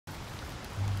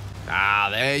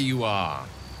there you are.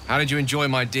 How did you enjoy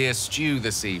my deer stew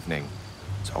this evening?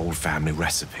 It's an old family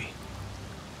recipe.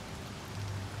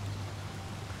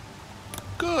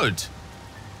 Good.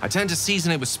 I tend to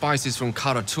season it with spices from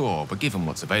Karator, but given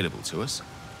what's available to us,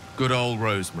 good old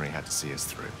Rosemary had to see us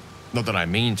through. Not that I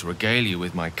mean to regale you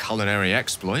with my culinary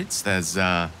exploits. There's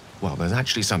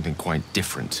actually something quite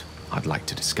different I'd like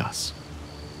to discuss.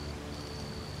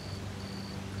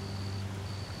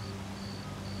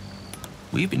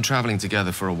 We've been traveling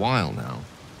together for a while now,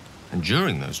 and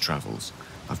during those travels,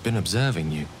 I've been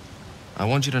observing you. I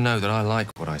want you to know that I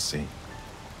like what I see.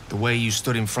 The way you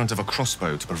stood in front of a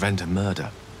crossbow to prevent a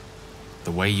murder.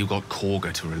 The way you got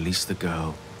Korga to release the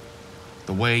girl.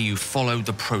 The way you followed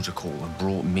the protocol and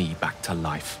brought me back to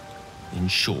life. In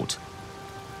short,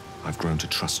 I've grown to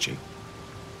trust you.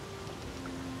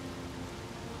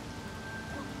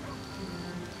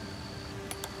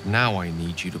 Now I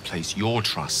need you to place your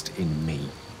trust in me.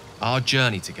 Our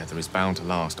journey together is bound to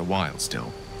last a while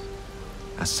still.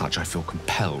 As such, I feel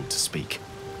compelled to speak.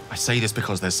 I say this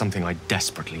because there's something I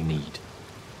desperately need.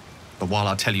 But while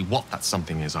I'll tell you what that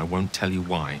something is, I won't tell you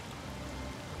why.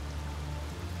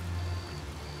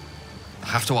 I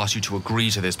have to ask you to agree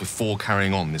to this before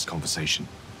carrying on this conversation.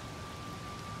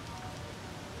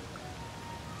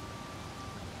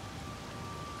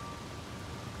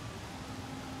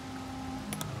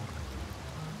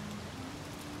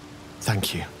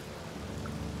 Thank you.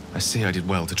 I see I did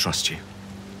well to trust you.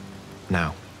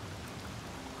 Now,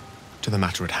 to the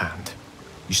matter at hand.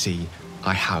 You see,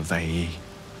 I have a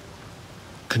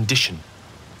condition.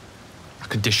 A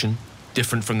condition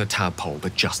different from the tadpole,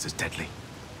 but just as deadly.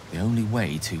 The only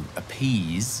way to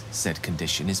appease said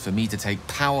condition is for me to take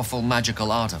powerful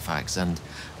magical artifacts and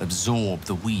absorb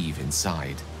the weave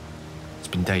inside. It's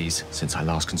been days since I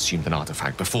last consumed an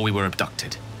artifact, before we were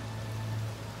abducted.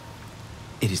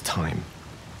 It is time.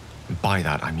 And by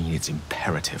that, I mean it's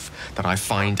imperative that I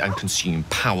find and consume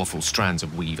powerful strands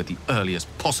of weave at the earliest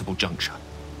possible juncture.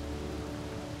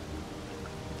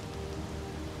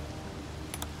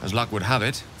 As luck would have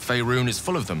it, Faerun is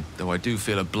full of them, though I do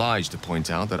feel obliged to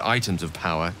point out that items of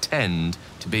power tend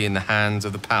to be in the hands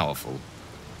of the powerful.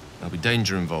 There'll be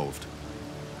danger involved,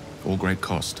 or great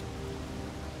cost.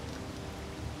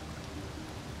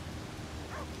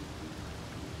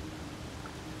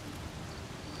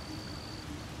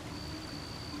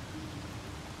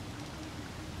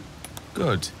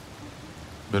 Good.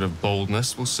 A bit of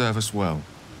boldness will serve us well.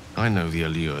 I know the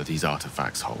allure these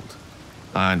artifacts hold.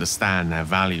 I understand their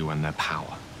value and their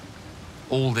power.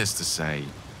 All this to say,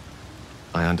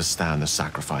 I understand the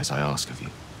sacrifice I ask of you.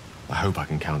 I hope I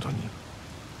can count on you.